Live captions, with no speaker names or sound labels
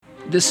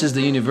This is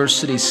the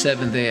University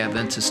Seventh-day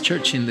Adventist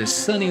Church in the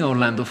sunny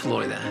Orlando,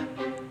 Florida.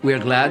 We are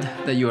glad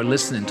that you are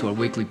listening to our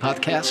weekly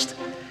podcast.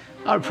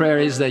 Our prayer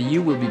is that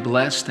you will be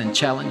blessed and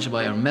challenged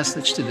by our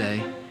message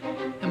today,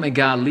 and may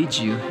God lead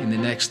you in the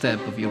next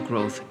step of your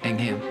growth in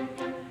Him.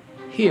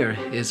 Here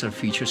is our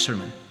feature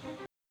sermon.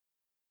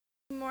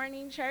 Good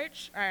morning,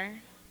 church, or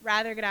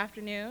rather good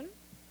afternoon.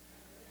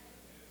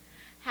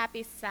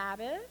 Happy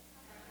Sabbath.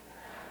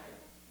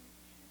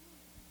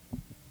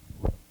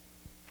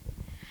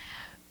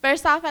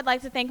 First off, I'd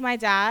like to thank my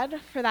dad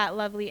for that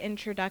lovely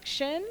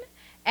introduction,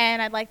 and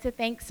I'd like to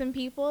thank some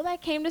people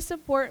that came to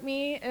support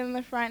me in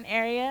the front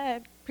area.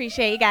 I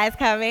appreciate you guys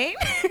coming.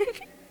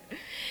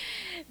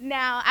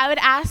 Now,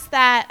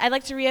 I'd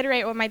like to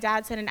reiterate what my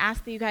dad said and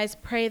ask that you guys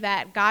pray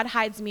that God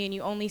hides me and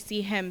you only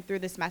see Him through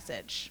this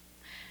message.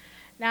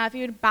 Now, if you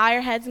would bow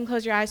your heads and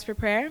close your eyes for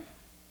prayer.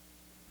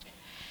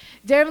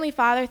 Dear Heavenly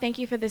Father, thank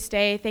you for this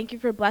day. Thank you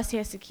for blessing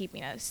us and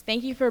keeping us.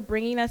 Thank you for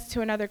bringing us to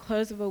another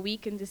close of a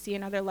week and to see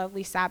another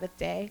lovely Sabbath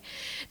day.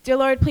 Dear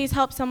Lord, please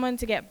help someone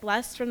to get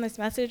blessed from this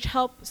message.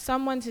 Help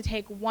someone to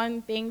take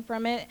one thing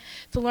from it,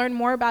 to learn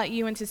more about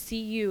you and to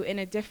see you in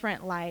a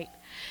different light.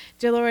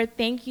 Dear Lord,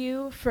 thank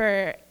you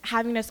for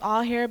having us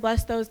all here.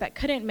 Bless those that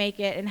couldn't make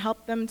it and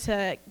help them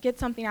to get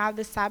something out of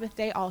this Sabbath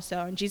day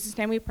also. In Jesus'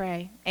 name we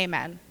pray.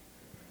 Amen.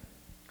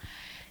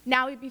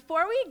 Now,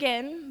 before we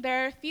begin,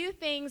 there are a few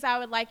things I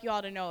would like you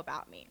all to know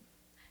about me.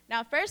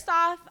 Now, first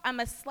off, I'm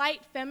a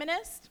slight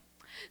feminist,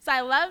 so I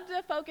love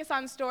to focus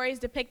on stories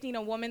depicting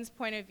a woman's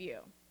point of view.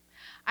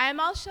 I am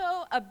also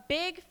a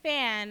big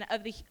fan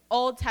of the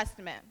Old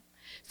Testament,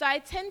 so I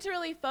tend to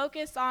really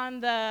focus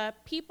on the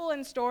people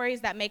and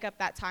stories that make up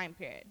that time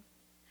period.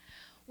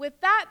 With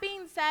that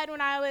being said,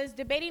 when I was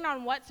debating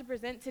on what to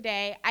present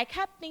today, I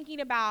kept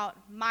thinking about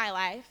my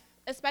life,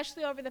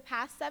 especially over the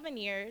past 7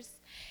 years,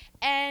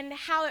 and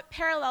how it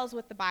parallels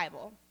with the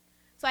Bible.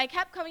 So I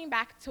kept coming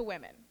back to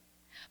women,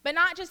 but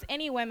not just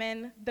any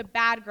women, the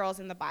bad girls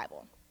in the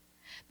Bible.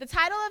 The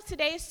title of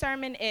today's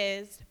sermon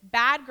is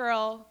Bad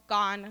Girl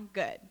Gone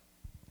Good.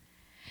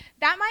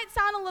 That might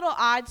sound a little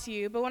odd to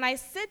you, but when I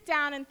sit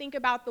down and think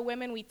about the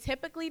women we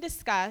typically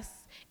discuss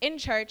in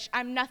church,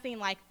 I'm nothing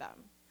like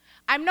them.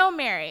 I'm no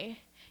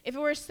Mary. If it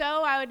were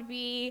so, I would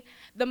be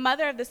the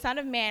mother of the Son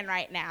of Man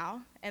right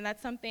now, and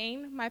that's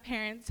something my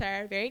parents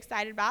are very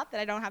excited about, that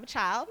I don't have a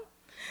child.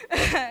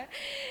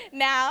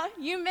 Now,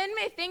 you men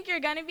may think you're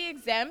going to be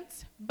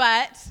exempt,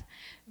 but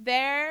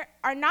there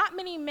are not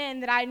many men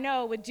that I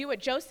know would do what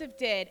Joseph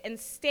did and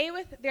stay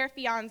with their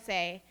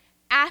fiancée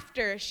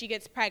after she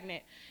gets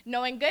pregnant,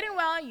 knowing good and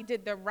well you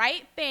did the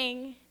right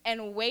thing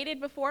and waited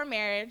before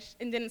marriage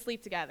and didn't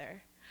sleep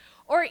together.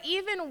 Or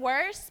even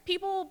worse,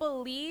 people will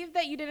believe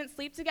that you didn't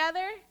sleep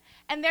together,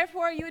 and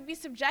therefore you would be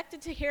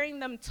subjected to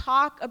hearing them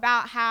talk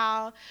about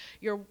how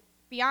your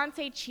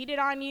fiance cheated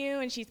on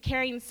you and she's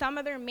carrying some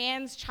other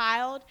man's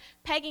child,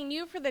 pegging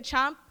you for the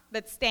chump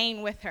that's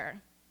staying with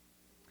her.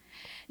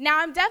 Now,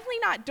 I'm definitely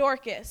not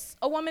Dorcas,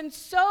 a woman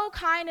so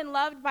kind and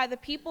loved by the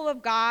people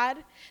of God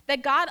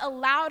that God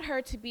allowed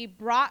her to be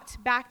brought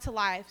back to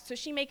life so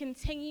she may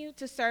continue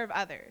to serve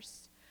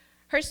others.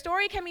 Her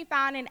story can be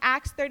found in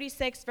Acts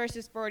 36,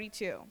 verses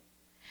 42.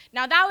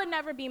 Now, that would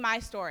never be my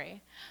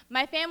story.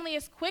 My family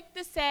is quick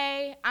to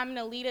say I'm an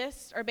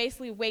elitist, or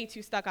basically way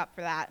too stuck up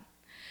for that.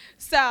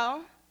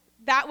 So,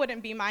 that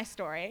wouldn't be my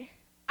story.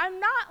 I'm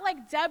not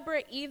like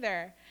Deborah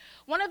either,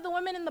 one of the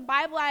women in the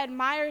Bible I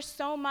admire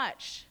so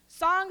much.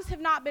 Songs have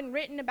not been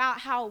written about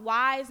how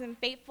wise and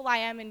faithful I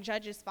am in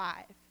Judges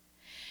 5.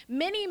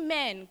 Many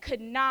men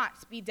could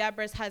not be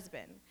Deborah's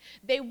husband.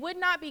 They would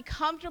not be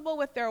comfortable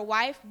with their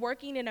wife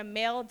working in a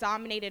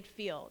male-dominated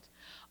field.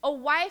 A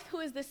wife who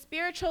is the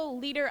spiritual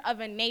leader of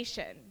a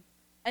nation.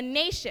 A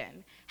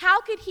nation.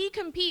 How could he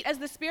compete as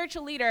the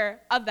spiritual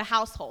leader of the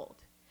household?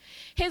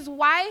 His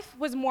wife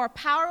was more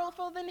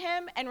powerful than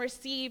him and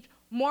received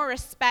more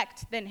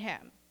respect than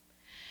him.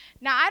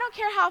 Now, I don't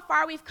care how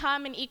far we've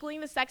come in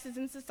equaling the sexes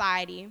in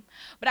society,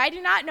 but I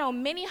do not know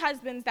many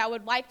husbands that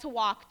would like to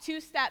walk 2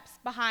 steps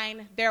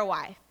behind their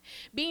wife,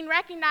 being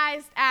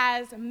recognized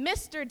as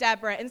Mr.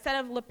 Deborah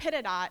instead of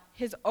Lepidodot,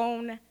 his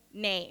own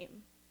name.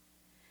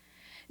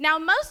 Now,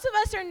 most of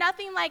us are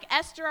nothing like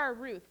Esther or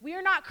Ruth. We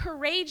are not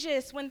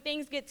courageous when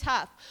things get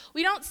tough.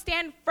 We don't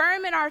stand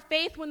firm in our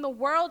faith when the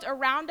world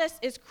around us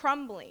is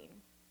crumbling.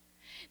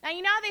 Now,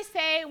 you know how they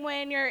say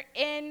when you're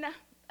in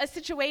a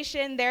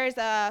situation, there's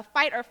a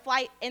fight or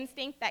flight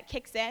instinct that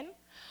kicks in?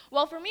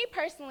 Well, for me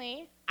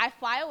personally, I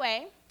fly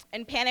away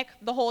and panic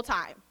the whole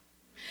time.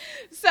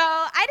 So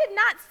I did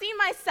not see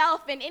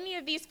myself in any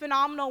of these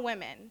phenomenal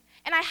women.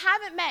 And I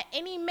haven't met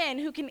any men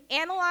who can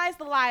analyze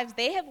the lives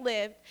they have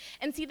lived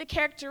and see the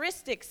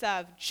characteristics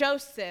of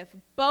Joseph,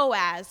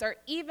 Boaz, or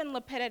even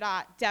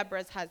Lepidodot,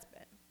 Deborah's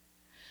husband.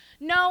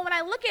 No, when I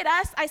look at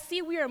us, I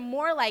see we are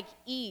more like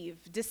Eve,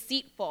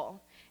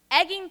 deceitful,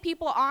 egging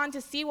people on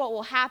to see what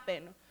will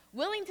happen,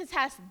 willing to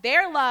test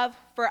their love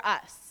for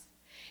us.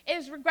 It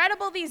is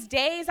regrettable these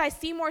days I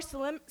see more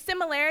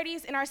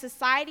similarities in our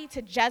society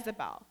to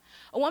Jezebel,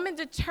 a woman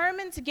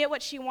determined to get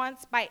what she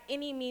wants by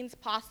any means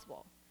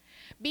possible,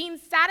 being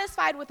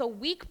satisfied with a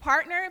weak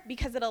partner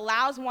because it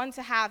allows one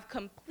to have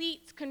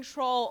complete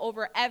control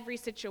over every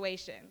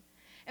situation.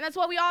 And that's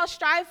what we all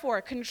strive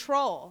for,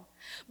 control.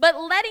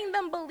 But letting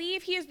them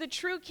believe he is the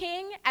true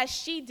king, as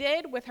she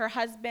did with her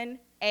husband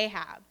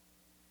Ahab.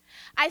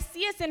 I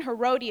see us in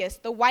Herodias,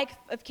 the wife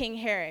of King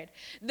Herod,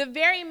 the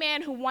very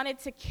man who wanted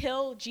to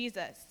kill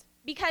Jesus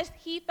because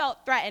he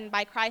felt threatened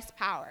by Christ's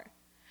power.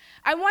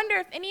 I wonder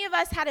if any of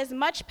us had as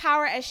much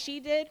power as she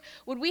did,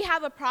 would we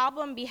have a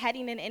problem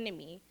beheading an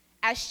enemy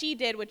as she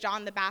did with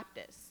John the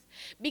Baptist?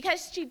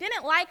 Because she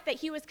didn't like that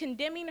he was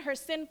condemning her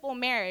sinful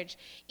marriage,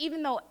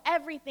 even though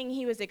everything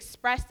he was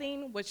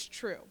expressing was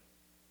true.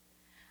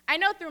 I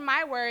know through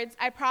my words,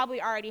 I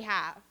probably already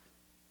have.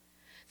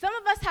 Some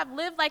of us have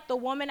lived like the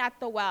woman at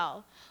the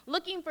well,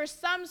 looking for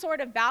some sort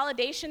of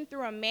validation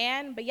through a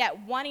man, but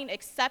yet wanting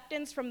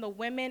acceptance from the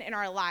women in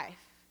our life.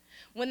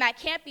 When that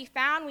can't be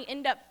found, we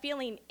end up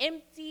feeling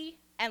empty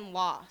and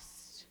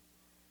lost.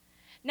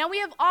 Now, we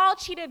have all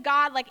cheated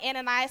God like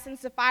Ananias and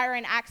Sapphira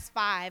in Acts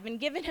 5 and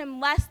given him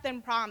less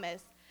than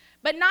promised,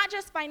 but not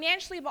just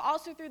financially, but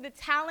also through the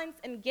talents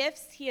and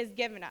gifts he has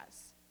given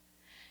us.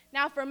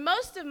 Now, for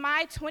most of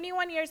my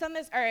 21 years on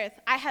this earth,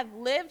 I have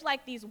lived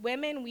like these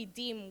women we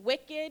deem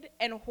wicked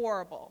and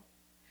horrible.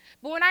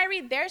 But when I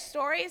read their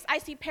stories, I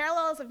see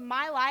parallels of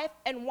my life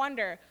and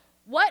wonder,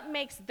 what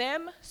makes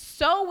them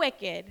so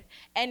wicked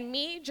and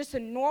me just a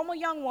normal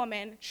young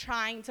woman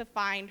trying to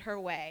find her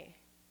way?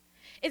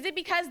 Is it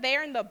because they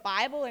are in the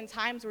Bible and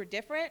times were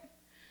different?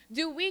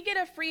 Do we get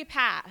a free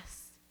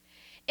pass?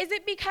 Is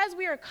it because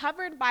we are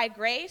covered by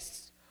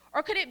grace?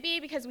 Or could it be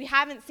because we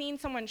haven't seen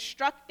someone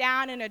struck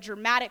down in a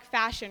dramatic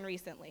fashion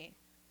recently?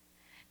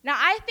 Now,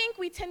 I think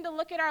we tend to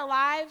look at our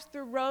lives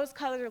through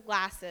rose-colored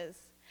glasses,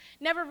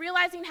 never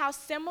realizing how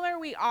similar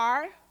we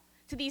are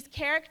to these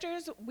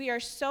characters we are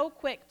so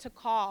quick to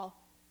call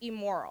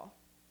immoral.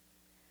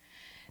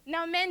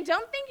 Now, men,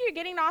 don't think you're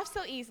getting off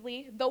so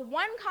easily. The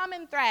one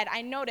common thread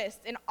I noticed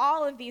in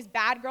all of these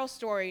bad girl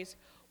stories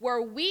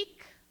were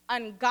weak,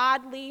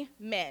 ungodly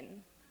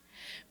men.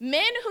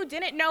 Men who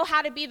didn't know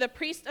how to be the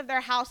priest of their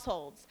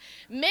households.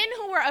 Men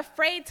who were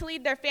afraid to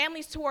lead their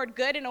families toward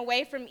good and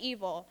away from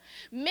evil.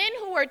 Men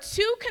who were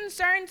too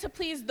concerned to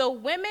please the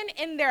women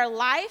in their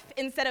life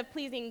instead of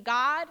pleasing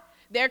God,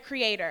 their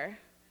creator.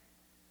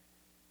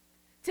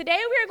 Today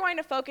we are going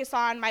to focus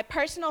on my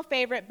personal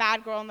favorite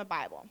bad girl in the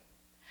Bible.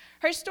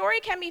 Her story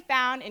can be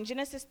found in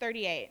Genesis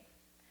 38.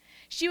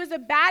 She was a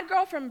bad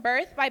girl from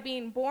birth by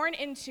being born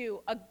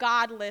into a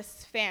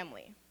godless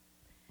family.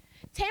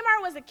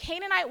 Tamar was a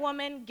Canaanite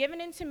woman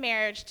given into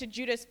marriage to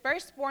Judah's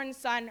firstborn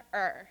son,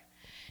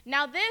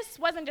 Now, this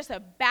wasn't just a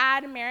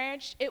bad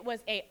marriage, it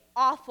was an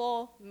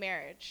awful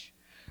marriage.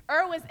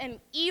 Was an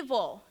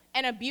evil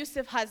and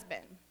abusive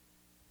husband.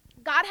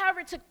 God,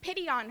 however, took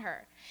pity on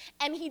her,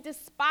 and he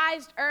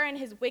despised and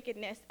his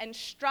wickedness and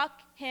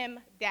struck him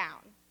down.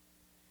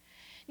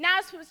 Now,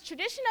 as was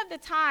tradition of the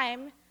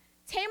time,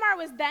 Tamar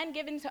was then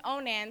given to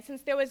Onan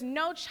since there was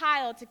no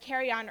child to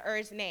carry on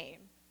Er's name.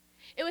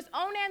 It was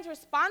Onan's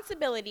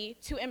responsibility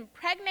to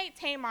impregnate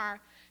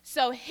Tamar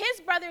so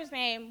his brother's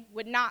name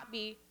would not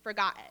be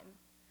forgotten.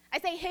 I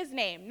say his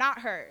name, not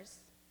hers.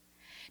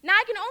 Now,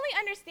 I can only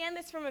understand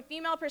this from a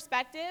female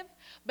perspective,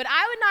 but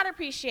I would not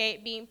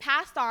appreciate being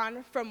passed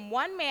on from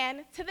one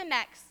man to the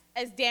next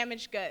as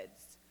damaged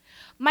goods.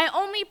 My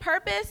only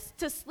purpose,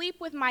 to sleep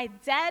with my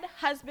dead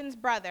husband's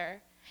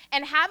brother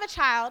and have a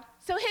child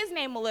so his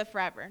name will live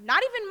forever.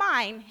 Not even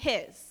mine,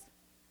 his.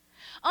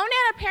 Onan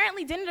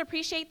apparently didn't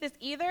appreciate this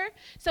either,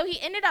 so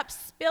he ended up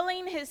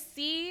spilling his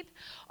seed,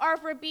 or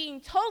if we're being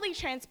totally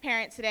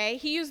transparent today,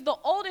 he used the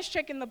oldest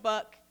trick in the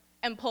book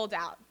and pulled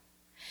out.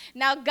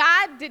 Now,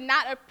 God did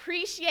not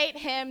appreciate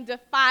him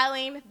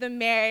defiling the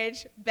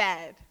marriage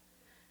bed.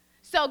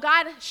 So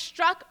God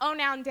struck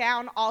Onan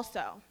down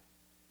also.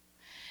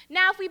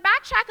 Now, if we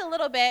backtrack a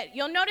little bit,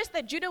 you'll notice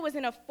that Judah was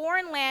in a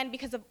foreign land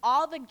because of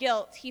all the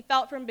guilt he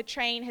felt from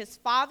betraying his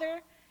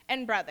father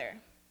and brother.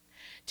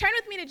 Turn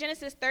with me to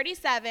Genesis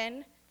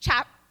 37,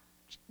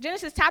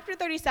 Genesis chapter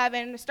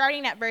 37,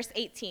 starting at verse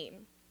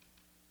 18.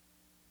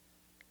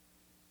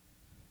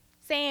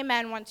 Say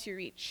amen once you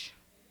reach.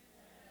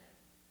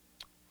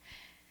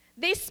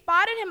 They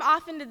spotted him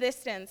off in the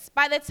distance.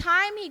 By the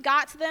time he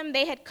got to them,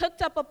 they had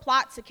cooked up a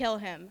plot to kill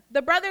him.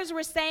 The brothers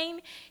were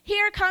saying,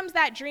 "Here comes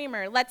that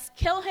dreamer. Let's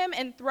kill him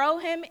and throw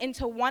him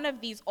into one of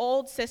these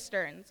old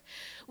cisterns.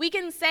 We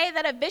can say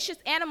that a vicious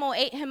animal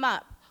ate him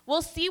up.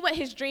 We'll see what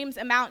his dreams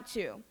amount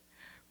to."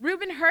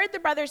 Reuben heard the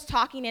brothers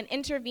talking and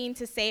intervened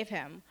to save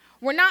him.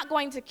 "We're not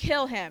going to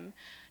kill him.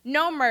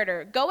 No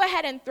murder. Go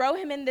ahead and throw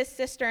him in this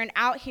cistern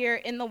out here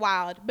in the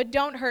wild, but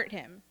don't hurt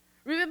him."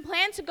 Reuben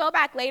planned to go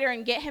back later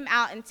and get him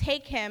out and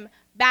take him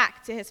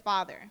back to his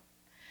father.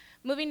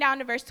 Moving down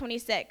to verse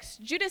 26,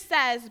 Judah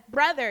says,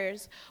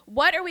 "Brothers,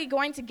 what are we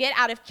going to get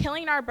out of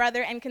killing our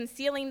brother and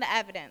concealing the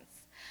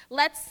evidence?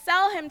 Let's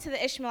sell him to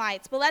the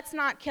Ishmaelites, but let's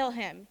not kill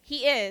him.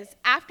 He is,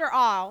 after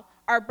all,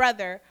 our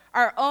brother,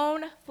 our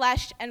own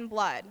flesh and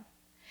blood."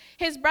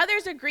 His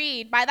brothers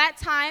agreed. By that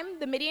time,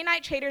 the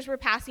Midianite traders were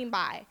passing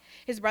by.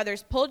 His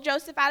brothers pulled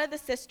Joseph out of the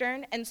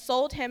cistern and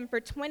sold him for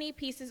 20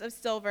 pieces of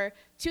silver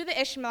to the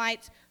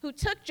Ishmaelites, who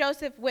took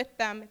Joseph with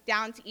them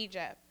down to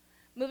Egypt.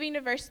 Moving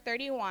to verse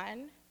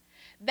 31.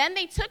 Then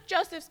they took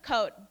Joseph's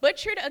coat,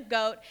 butchered a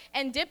goat,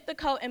 and dipped the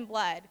coat in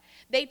blood.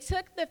 They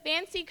took the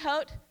fancy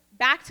coat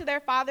back to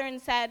their father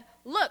and said,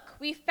 "Look,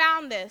 we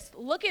found this.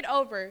 Look it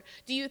over.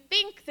 Do you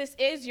think this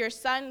is your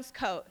son's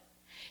coat?"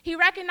 He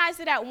recognized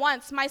it at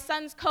once. "My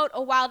son's coat,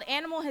 a wild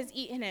animal has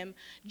eaten him."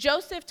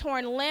 Joseph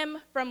torn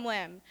limb from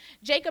limb.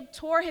 Jacob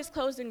tore his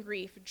clothes in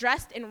grief,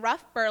 dressed in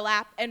rough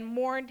burlap, and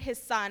mourned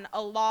his son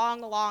a long,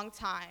 long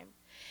time.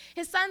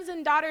 His sons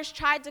and daughters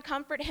tried to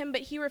comfort him,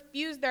 but he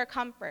refused their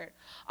comfort.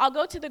 "I'll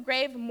go to the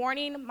grave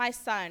mourning my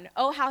son.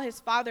 Oh, how his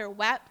father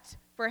wept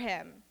for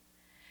him."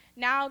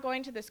 Now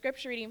going to the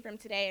scripture reading from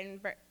today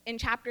in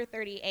chapter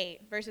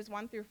 38, verses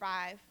 1 through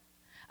 5.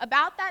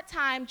 About that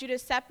time, Judah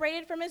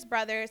separated from his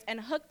brothers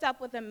and hooked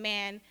up with a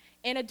man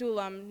in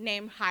Adullam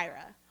named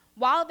Hira.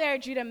 While there,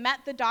 Judah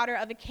met the daughter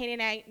of a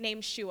Canaanite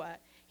named Shua.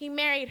 He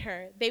married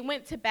her. They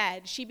went to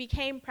bed. She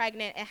became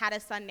pregnant and had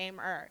a son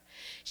named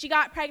She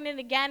got pregnant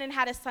again and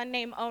had a son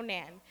named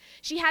Onan.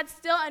 She had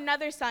still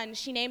another son.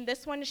 She named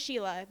this one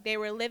Shelah. They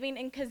were living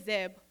in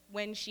Kazib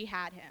when she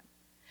had him.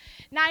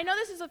 Now, I know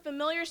this is a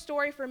familiar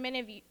story for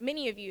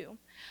many of you,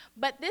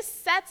 but this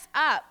sets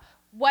up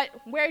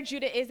where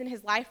Judah is in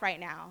his life right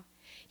now.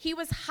 He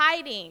was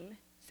hiding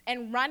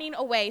and running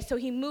away, so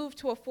he moved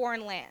to a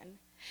foreign land.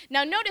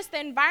 Now, notice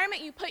the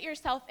environment you put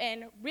yourself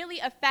in really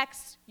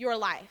affects your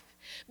life.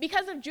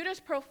 Because of Judah's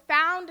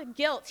profound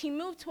guilt, he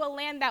moved to a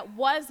land that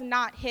was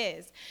not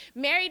his,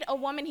 married a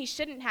woman he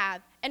shouldn't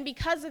have, and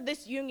because of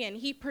this union,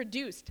 he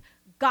produced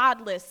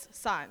godless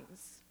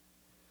sons.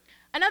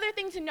 Another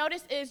thing to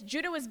notice is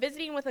Judah was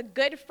visiting with a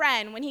good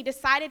friend when he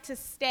decided to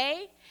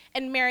stay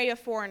and marry a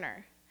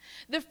foreigner.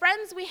 The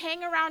friends we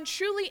hang around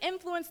truly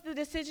influence the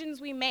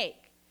decisions we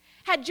make.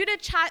 Had Judah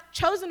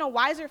chosen a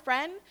wiser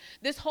friend,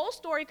 this whole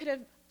story could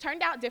have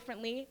turned out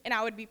differently, and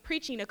I would be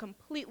preaching a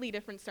completely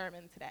different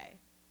sermon today.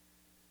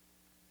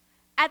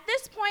 At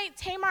this point,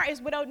 Tamar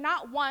is widowed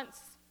not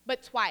once,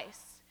 but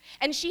twice,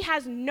 and she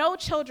has no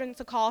children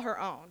to call her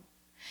own.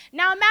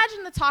 Now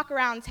imagine the talk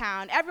around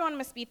town. Everyone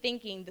must be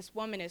thinking, this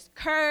woman is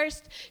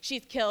cursed,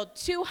 she's killed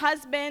 2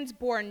 husbands,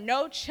 born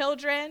no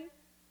children.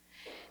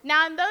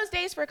 Now in those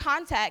days, for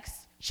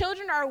context,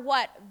 children are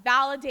what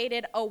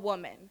validated a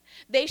woman.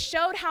 They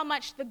showed how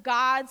much the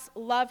gods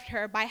loved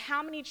her by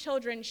how many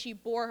children she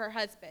bore her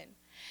husband.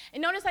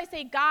 And notice I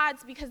say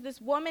gods because this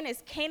woman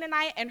is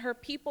Canaanite and her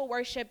people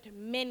worshiped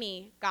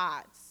many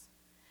gods.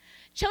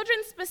 Children,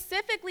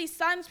 specifically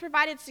sons,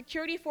 provided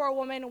security for a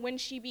woman when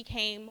she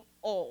became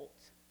old.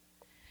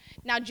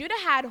 Now Judah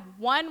had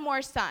one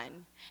more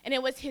son, and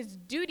it was his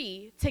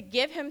duty to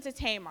give him to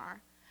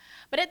Tamar.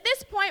 But at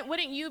this point,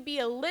 wouldn't you be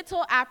a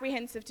little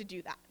apprehensive to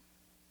do that?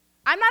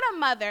 I'm not a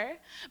mother,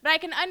 but I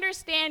can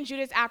understand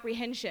Judah's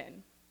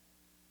apprehension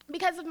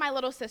because of my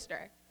little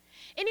sister.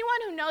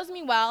 Anyone who knows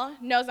me well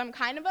knows I'm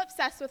kind of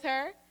obsessed with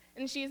her,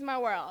 and she's my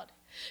world.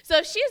 So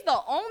if she's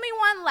the only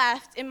one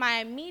left in my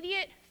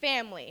immediate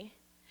family,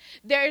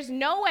 there's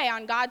no way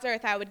on God's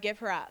earth I would give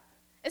her up,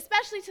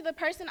 especially to the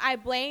person I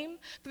blame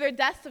for the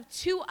deaths of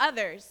 2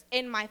 others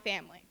in my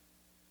family.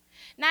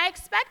 Now, I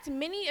expect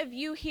many of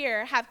you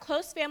here have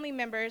close family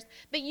members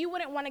that you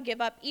wouldn't want to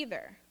give up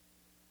either.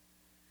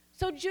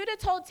 So Judah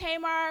told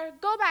Tamar,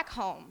 "Go back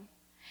home.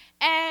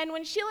 And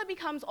when Shelah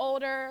becomes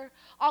older,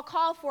 I'll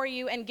call for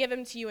you and give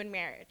him to you in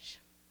marriage."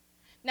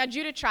 Now,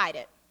 Judah tried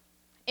it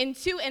in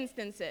 2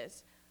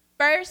 instances.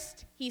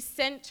 First, he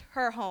sent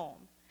her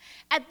home.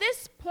 At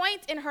this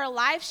point in her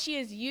life, she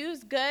is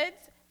used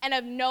goods and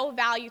of no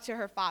value to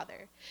her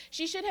father.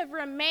 She should have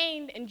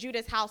remained in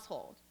Judah's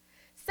household.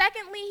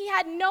 Secondly, he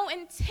had no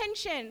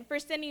intention for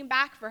sending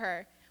back for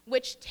her,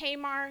 which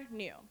Tamar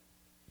knew.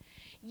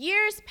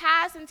 Years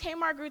passed and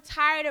Tamar grew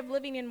tired of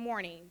living in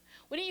mourning.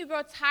 Wouldn't you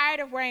grow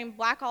tired of wearing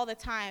black all the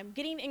time,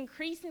 getting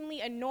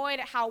increasingly annoyed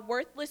at how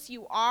worthless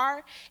you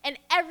are, and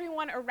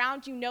everyone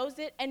around you knows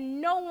it, and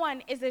no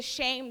one is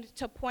ashamed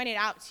to point it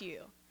out to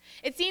you?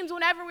 It seems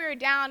whenever we are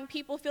down,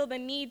 people feel the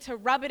need to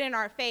rub it in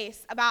our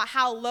face about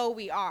how low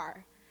we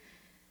are.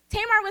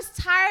 Tamar was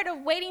tired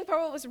of waiting for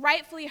what was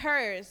rightfully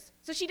hers,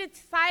 so she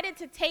decided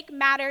to take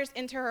matters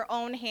into her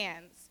own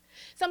hands.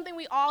 Something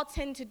we all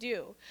tend to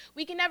do.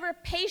 We can never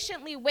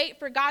patiently wait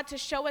for God to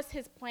show us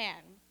his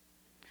plan.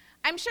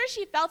 I'm sure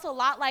she felt a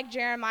lot like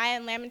Jeremiah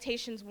in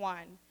Lamentations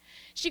 1.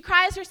 She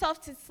cries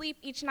herself to sleep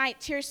each night,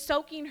 tears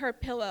soaking her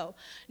pillow.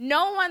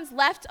 No one's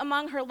left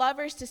among her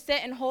lovers to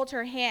sit and hold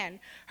her hand.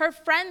 Her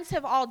friends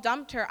have all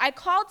dumped her. I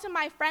called to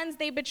my friends,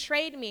 they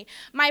betrayed me.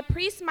 My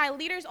priests, my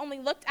leaders only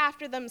looked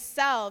after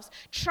themselves,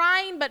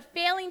 trying but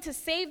failing to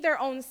save their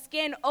own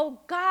skin. Oh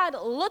God,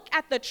 look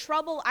at the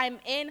trouble I'm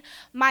in.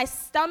 My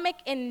stomach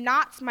in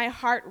knots, my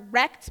heart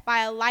wrecked by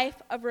a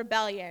life of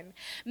rebellion.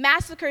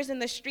 Massacres in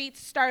the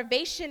streets,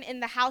 starvation in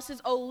the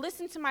houses. Oh,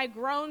 listen to my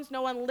groans.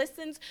 No one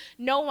listens,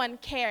 no one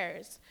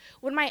cares.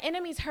 When my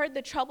enemies heard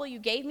the trouble you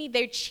gave me,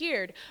 they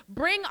cheered.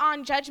 Bring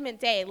on judgment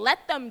day.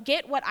 Let them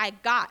get what I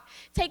got.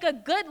 Take a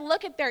good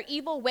look at their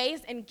evil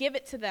ways and give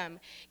it to them.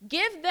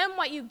 Give them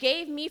what you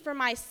gave me for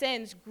my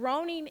sins.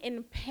 Groaning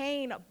in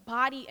pain,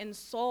 body and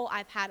soul,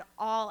 I've had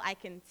all I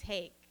can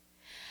take.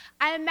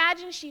 I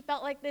imagine she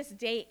felt like this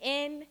day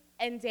in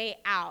and day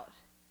out.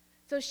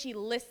 So she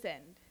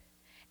listened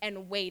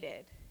and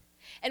waited.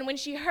 And when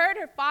she heard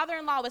her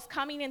father-in-law was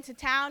coming into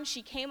town,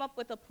 she came up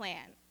with a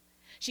plan.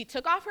 She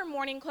took off her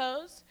mourning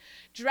clothes,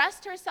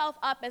 dressed herself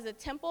up as a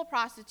temple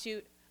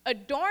prostitute,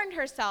 adorned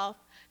herself,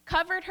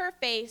 covered her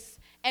face,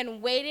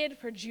 and waited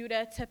for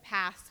Judah to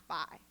pass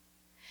by.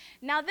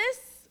 Now this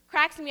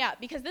cracks me up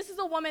because this is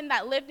a woman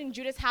that lived in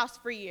Judah's house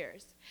for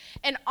years.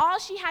 And all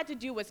she had to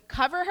do was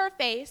cover her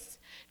face,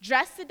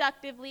 dress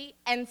seductively,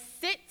 and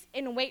sit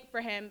and wait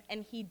for him,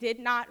 and he did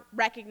not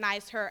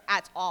recognize her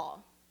at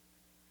all.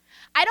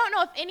 I don't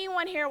know if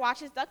anyone here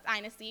watches Duck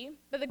Dynasty,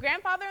 but the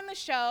grandfather in the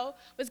show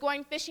was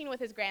going fishing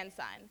with his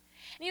grandson.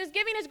 And he was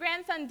giving his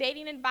grandson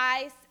dating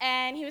advice,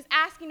 and he was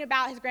asking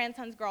about his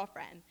grandson's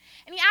girlfriend.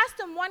 And he asked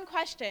him one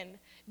question: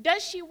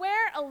 does she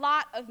wear a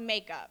lot of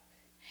makeup?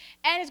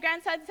 And his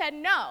grandson said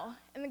no.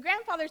 And the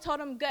grandfather told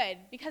him good,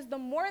 because the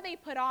more they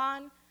put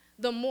on,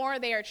 the more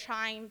they are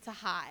trying to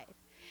hide.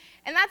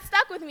 And that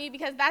stuck with me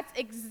because that's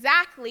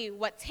exactly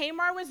what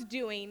Tamar was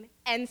doing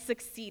and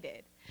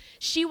succeeded.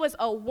 She was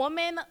a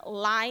woman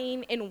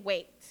lying in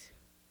wait.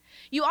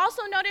 You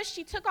also notice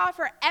she took off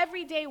her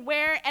everyday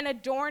wear and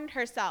adorned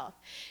herself.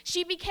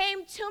 She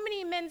became too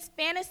many men's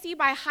fantasy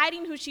by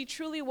hiding who she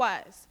truly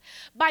was.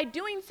 By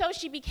doing so,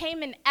 she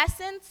became, in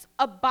essence,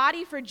 a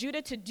body for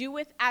Judah to do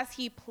with as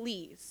he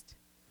pleased.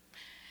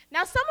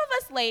 Now, some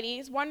of us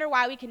ladies wonder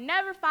why we can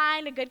never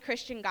find a good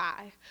Christian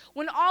guy,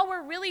 when all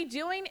we're really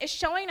doing is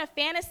showing a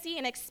fantasy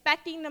and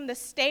expecting them to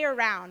stay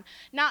around,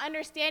 not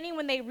understanding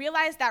when they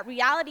realize that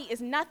reality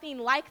is nothing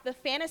like the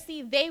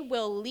fantasy, they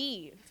will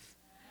leave.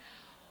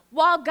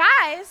 While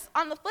guys,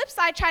 on the flip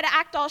side, try to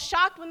act all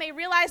shocked when they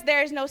realize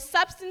there is no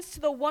substance to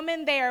the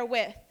woman they are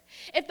with.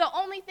 If the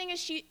only thing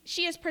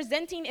she is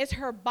presenting is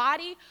her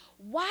body,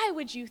 why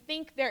would you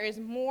think there is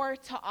more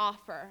to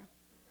offer?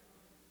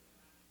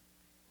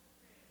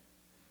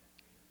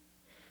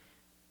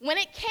 When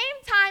it came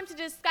time to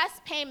discuss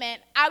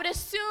payment, I would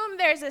assume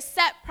there's a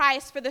set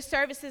price for the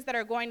services that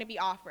are going to be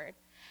offered.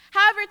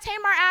 However,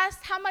 Tamar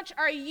asked, how much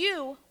are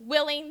you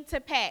willing to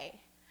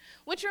pay?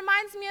 Which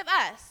reminds me of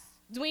us.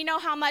 Do we know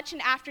how much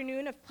an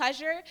afternoon of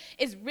pleasure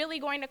is really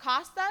going to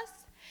cost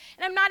us?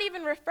 And I'm not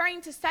even referring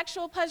to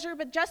sexual pleasure,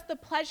 but just the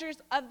pleasures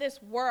of this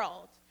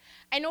world.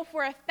 I know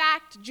for a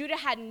fact Judah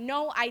had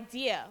no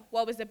idea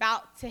what was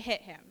about to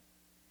hit him.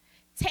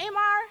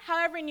 Tamar,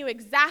 however, knew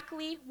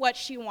exactly what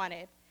she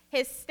wanted: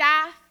 his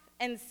staff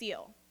and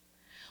seal.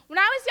 When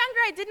I was younger,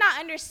 I did not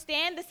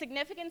understand the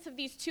significance of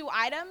these two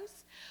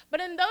items,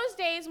 but in those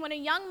days, when a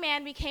young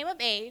man became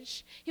of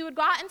age, he would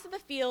go out into the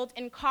field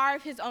and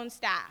carve his own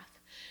staff.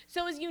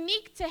 So it was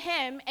unique to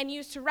him and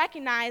used to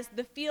recognize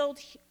the field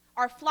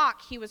or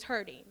flock he was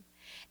herding.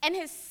 And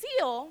his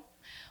seal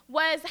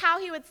was how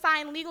he would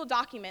sign legal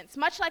documents,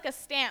 much like a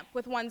stamp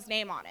with one's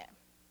name on it.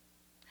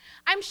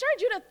 I'm sure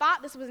Judah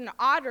thought this was an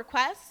odd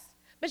request,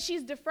 but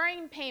she's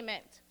deferring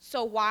payment,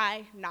 so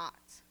why not?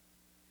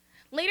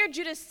 Later,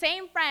 Judah's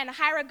same friend,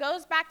 Hira,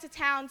 goes back to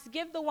town to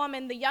give the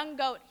woman the young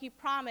goat he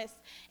promised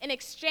in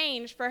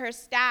exchange for her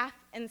staff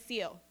and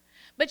seal.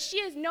 But she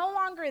is no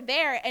longer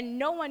there, and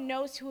no one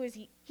knows who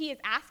he is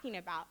asking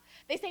about.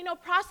 They say, no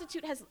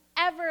prostitute has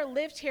ever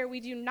lived here. We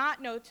do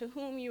not know to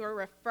whom you are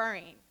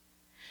referring.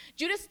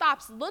 Judah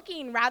stops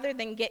looking rather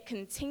than get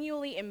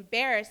continually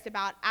embarrassed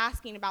about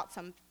asking about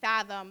some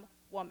fathom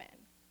woman.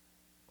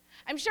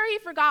 I'm sure he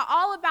forgot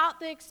all about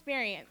the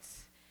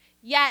experience.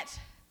 Yet,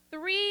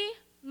 3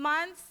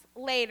 months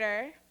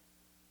later,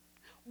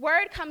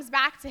 word comes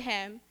back to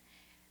him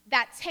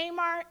that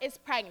Tamar is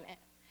pregnant.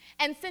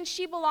 And since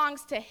she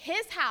belongs to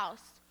his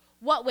house,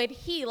 what would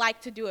he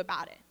like to do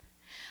about it?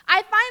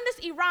 I find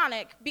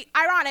this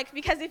ironic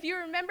because if you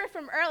remember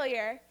from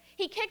earlier,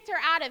 he kicked her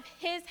out of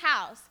his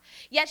house,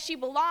 yet she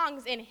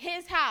belongs in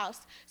his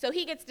house, so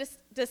he gets to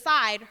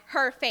decide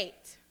her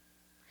fate.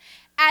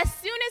 As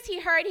soon as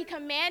he heard, he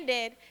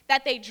commanded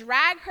that they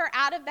drag her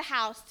out of the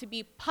house to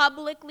be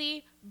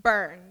publicly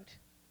burned.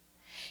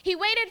 He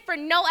waited for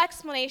no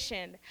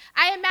explanation.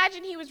 I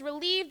imagine he was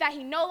relieved that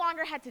he no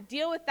longer had to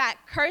deal with that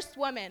cursed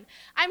woman.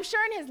 I'm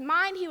sure in his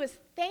mind he was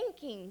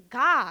thanking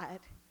God.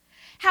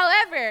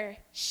 However,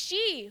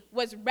 she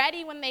was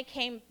ready when they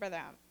came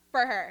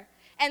for her,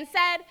 and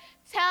said,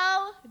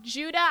 "Tell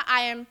Judah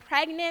I am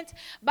pregnant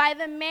by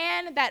the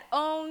man that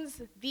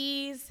owns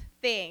these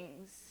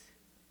things."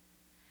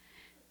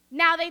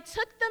 Now they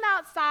took them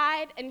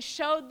outside and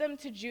showed them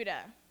to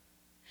Judah.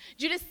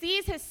 Judah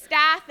sees his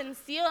staff and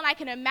seal, and I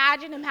can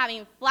imagine him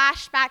having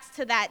flashbacks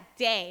to that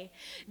day,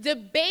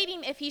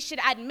 debating if he should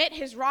admit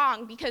his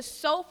wrong, because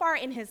so far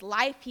in his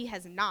life he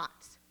has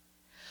not.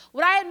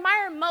 What I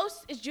admire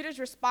most is Judah's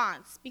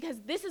response, because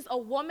this is a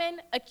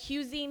woman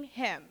accusing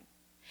him.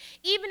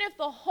 Even if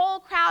the whole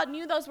crowd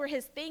knew those were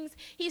his things,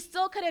 he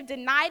still could have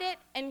denied it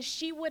and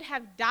she would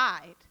have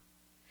died.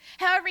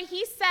 However,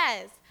 he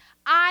says,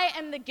 I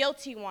am the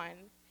guilty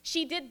one.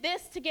 She did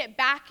this to get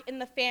back in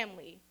the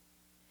family.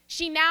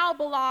 She now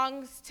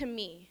belongs to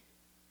me.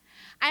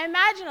 I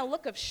imagine a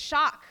look of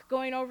shock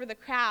going over the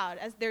crowd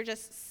as they're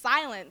just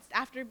silenced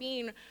after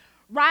being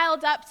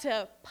riled up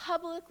to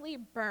publicly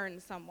burn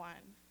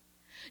someone.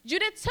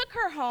 Judah took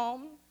her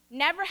home,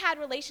 never had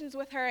relations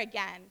with her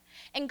again,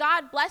 and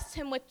God blessed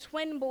him with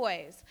twin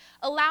boys,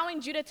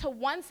 allowing Judah to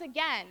once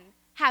again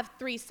have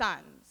 3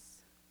 sons.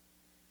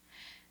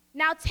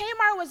 Now,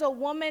 Tamar was a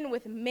woman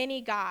with many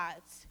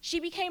gods.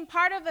 She became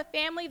part of a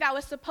family that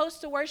was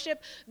supposed to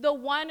worship the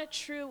one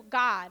true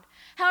God.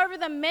 However,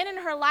 the men in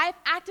her life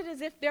acted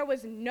as if there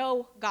was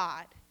no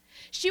God.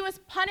 She was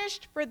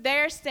punished for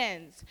their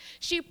sins.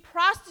 She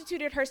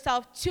prostituted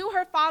herself to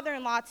her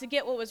father-in-law to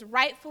get what was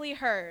rightfully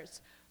hers,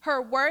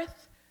 her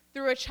worth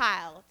through a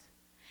child.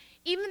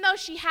 Even though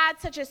she had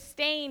such a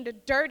stained,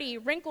 dirty,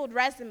 wrinkled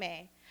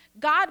resume,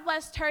 God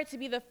blessed her to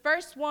be the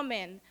first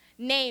woman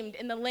named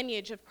in the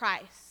lineage of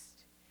Christ.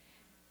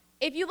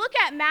 If you look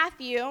at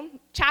Matthew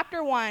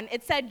chapter 1,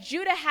 it said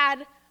Judah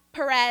had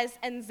Perez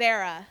and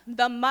Zerah.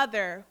 The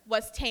mother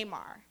was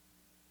Tamar.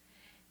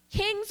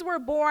 Kings were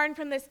born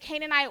from this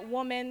Canaanite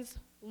woman's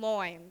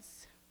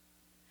loins.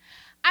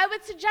 I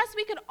would suggest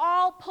we could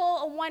all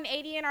pull a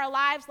 180 in our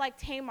lives like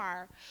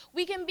Tamar.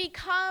 We can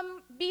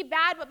be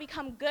bad but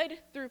become good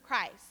through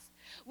Christ.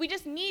 We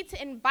just need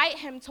to invite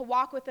him to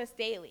walk with us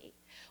daily.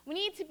 We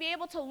need to be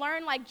able to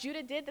learn like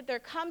Judah did that there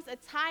comes a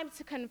time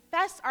to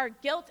confess our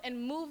guilt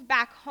and move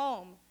back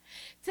home,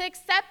 to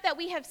accept that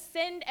we have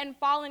sinned and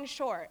fallen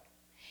short.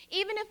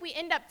 Even if we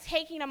end up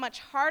taking a much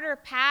harder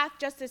path,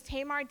 just as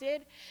Tamar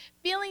did,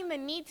 feeling the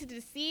need to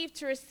deceive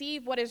to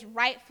receive what is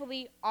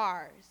rightfully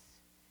ours.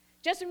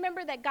 Just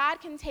remember that God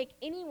can take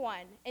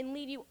anyone and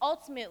lead you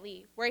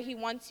ultimately where he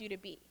wants you to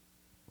be.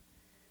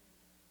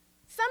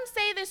 Some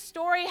say this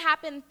story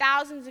happened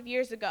thousands of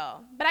years ago,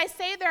 but I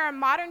say there are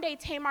modern-day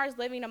Tamars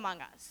living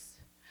among us.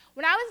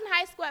 When I was in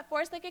high school at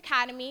Forest Lake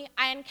Academy,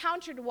 I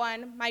encountered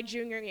one my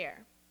junior year.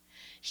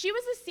 She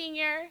was a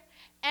senior,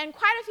 and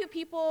quite a few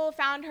people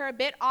found her a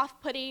bit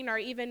off-putting or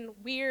even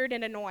weird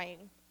and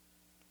annoying.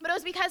 But it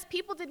was because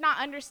people did not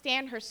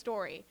understand her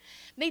story.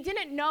 They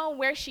didn't know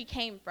where she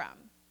came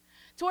from.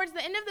 Towards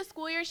the end of the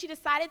school year, she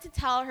decided to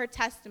tell her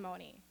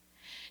testimony.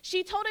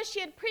 She told us she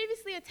had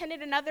previously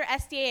attended another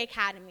SDA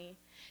academy.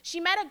 She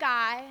met a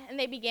guy, and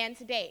they began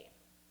to date.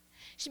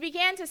 She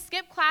began to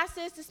skip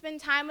classes to spend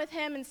time with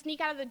him and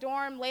sneak out of the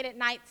dorm late at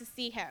night to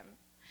see him.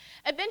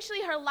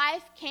 Eventually, her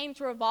life came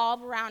to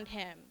revolve around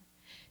him.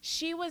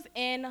 She was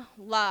in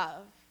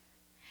love.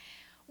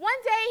 One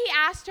day, he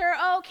asked her,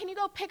 can you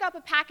go pick up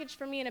a package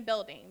for me in a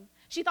building?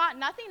 She thought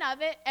nothing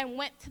of it and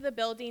went to the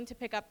building to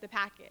pick up the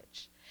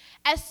package.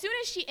 As soon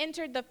as she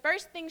entered, the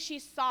first thing she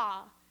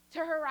saw to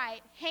her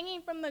right,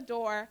 hanging from the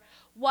door,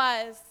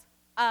 was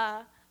a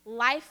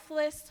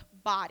lifeless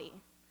body.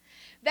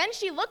 Then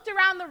she looked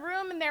around the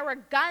room and there were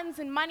guns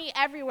and money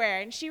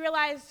everywhere, and she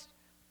realized,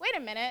 wait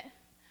a minute,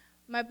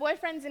 my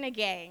boyfriend's in a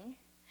gang.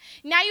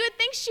 Now you would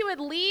think she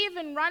would leave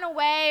and run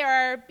away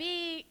or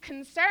be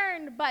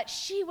concerned, but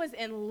she was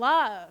in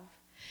love.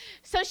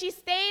 So she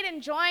stayed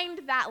and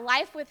joined that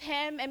life with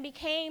him and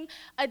became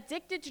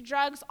addicted to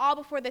drugs all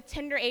before the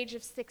tender age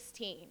of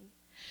 16.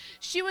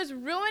 She was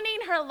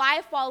ruining her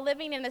life while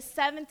living in a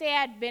Seventh-day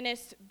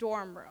Adventist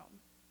dorm room.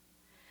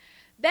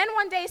 Then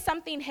one day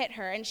something hit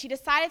her, and she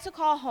decided to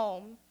call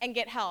home and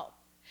get help.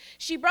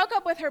 She broke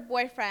up with her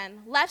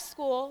boyfriend, left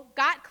school,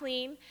 got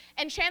clean,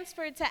 and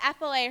transferred to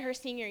FLA her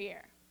senior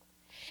year.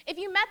 If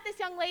you met this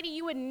young lady,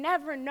 you would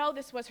never know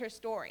this was her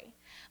story.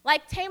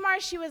 Like Tamar,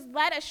 she was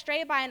led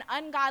astray by an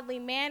ungodly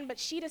man, but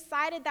she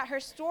decided that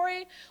her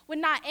story would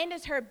not end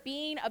as her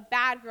being a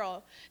bad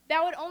girl.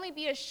 That would only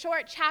be a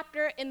short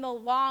chapter in the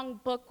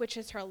long book, which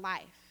is her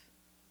life.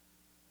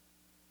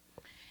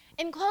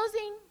 In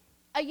closing,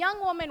 a young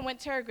woman went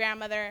to her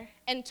grandmother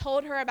and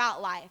told her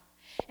about life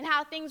and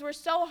how things were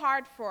so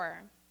hard for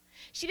her.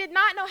 She did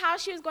not know how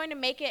she was going to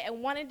make it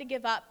and wanted to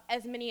give up,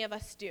 as many of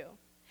us do.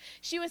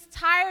 She was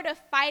tired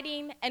of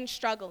fighting and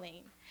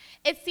struggling.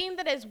 It seemed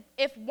that as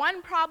if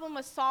one problem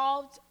was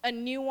solved, a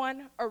new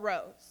one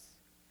arose.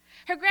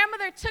 Her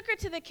grandmother took her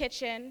to the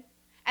kitchen,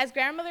 as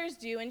grandmothers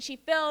do, and she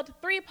filled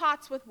 3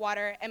 pots with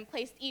water and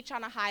placed each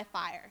on a high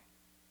fire.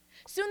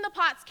 Soon the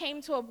pots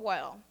came to a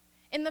boil.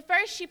 In the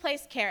first, she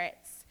placed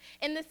carrots.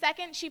 In the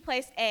second, she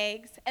placed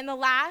eggs. And the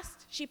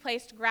last, she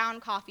placed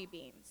ground coffee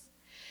beans.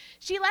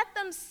 She let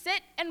them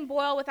sit and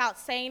boil without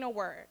saying a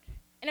word.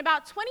 In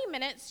about 20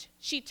 minutes,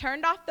 she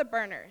turned off the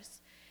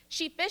burners.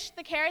 She fished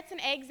the carrots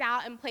and eggs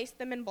out and placed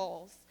them in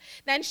bowls.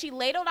 Then she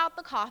ladled out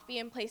the coffee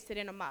and placed it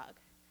in a mug.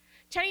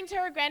 Turning to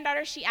her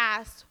granddaughter, she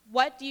asked,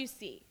 "What do you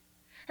see?"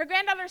 Her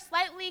granddaughter,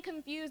 slightly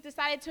confused,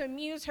 decided to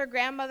amuse her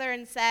grandmother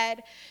and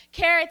said,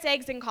 "Carrots,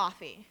 eggs, and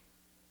coffee."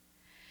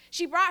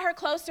 She brought her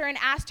closer and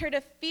asked her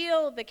to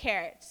feel the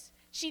carrots.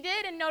 She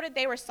did and noted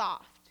they were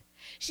soft.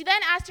 She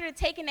then asked her to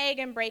take an egg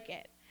and break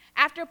it.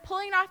 After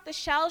pulling off the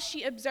shell,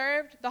 she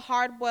observed the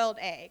hard-boiled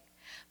egg.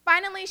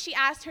 Finally, she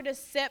asked her to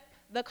sip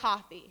the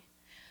coffee.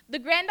 The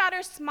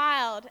granddaughter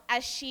smiled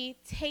as she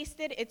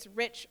tasted its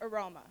rich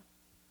aroma.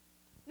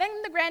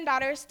 Then the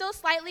granddaughter, still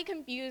slightly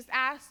confused,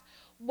 asked,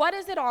 "What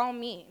does it all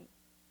mean?"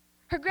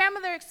 Her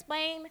grandmother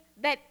explained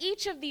that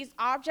each of these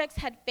objects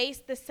had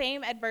faced the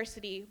same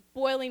adversity,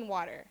 boiling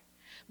water,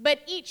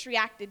 but each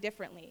reacted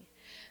differently.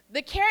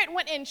 The carrot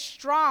went in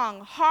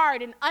strong,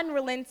 hard, and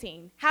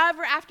unrelenting.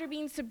 However, after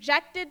being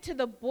subjected to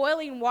the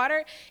boiling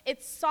water,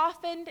 it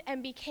softened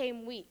and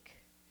became weak.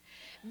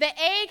 The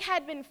egg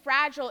had been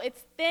fragile.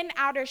 Its thin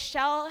outer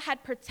shell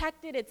had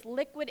protected its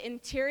liquid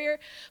interior,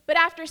 but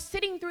after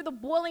sitting through the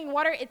boiling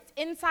water, its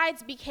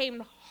insides became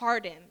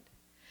hardened.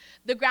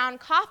 The ground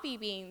coffee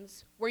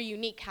beans were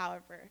unique,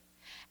 however.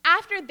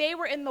 After they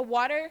were in the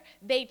water,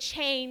 they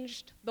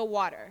changed the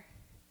water.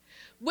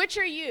 Which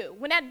are you?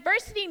 When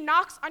adversity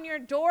knocks on your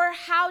door,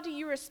 how do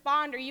you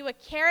respond? Are you a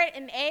carrot,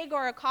 an egg,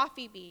 or a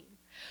coffee bean?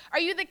 Are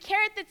you the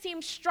carrot that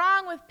seems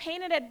strong with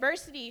pain and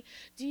adversity?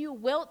 Do you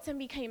wilt and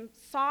become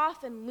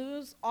soft and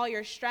lose all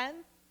your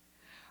strength?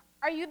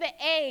 Are you the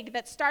egg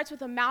that starts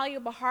with a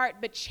malleable heart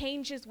but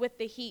changes with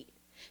the heat?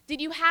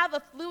 Did you have a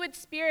fluid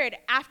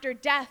spirit after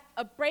death,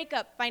 a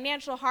breakup,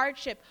 financial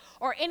hardship,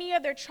 or any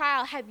other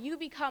trial? Have you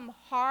become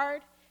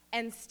hard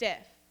and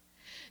stiff?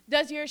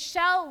 Does your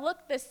shell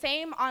look the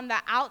same on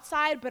the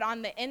outside, but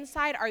on the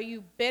inside, are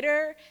you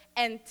bitter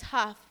and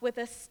tough with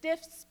a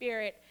stiff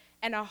spirit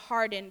and a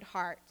hardened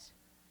heart?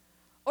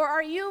 Or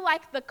are you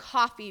like the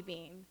coffee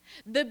bean?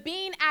 The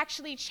bean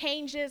actually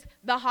changes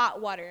the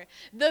hot water,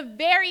 the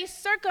very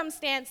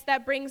circumstance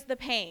that brings the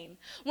pain.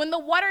 When the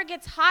water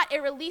gets hot,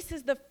 it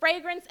releases the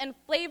fragrance and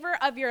flavor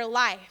of your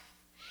life.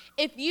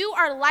 If you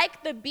are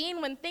like the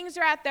bean, when things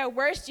are at their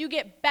worst, you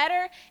get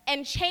better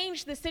and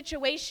change the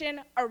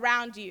situation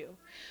around you.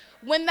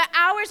 When the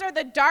hours are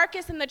the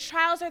darkest and the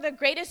trials are the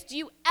greatest, do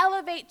you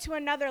elevate to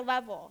another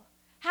level?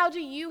 How do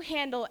you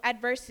handle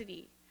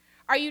adversity?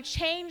 Are you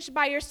changed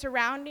by your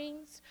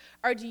surroundings,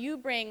 or do you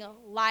bring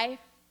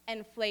life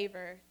and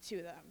flavor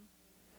to them?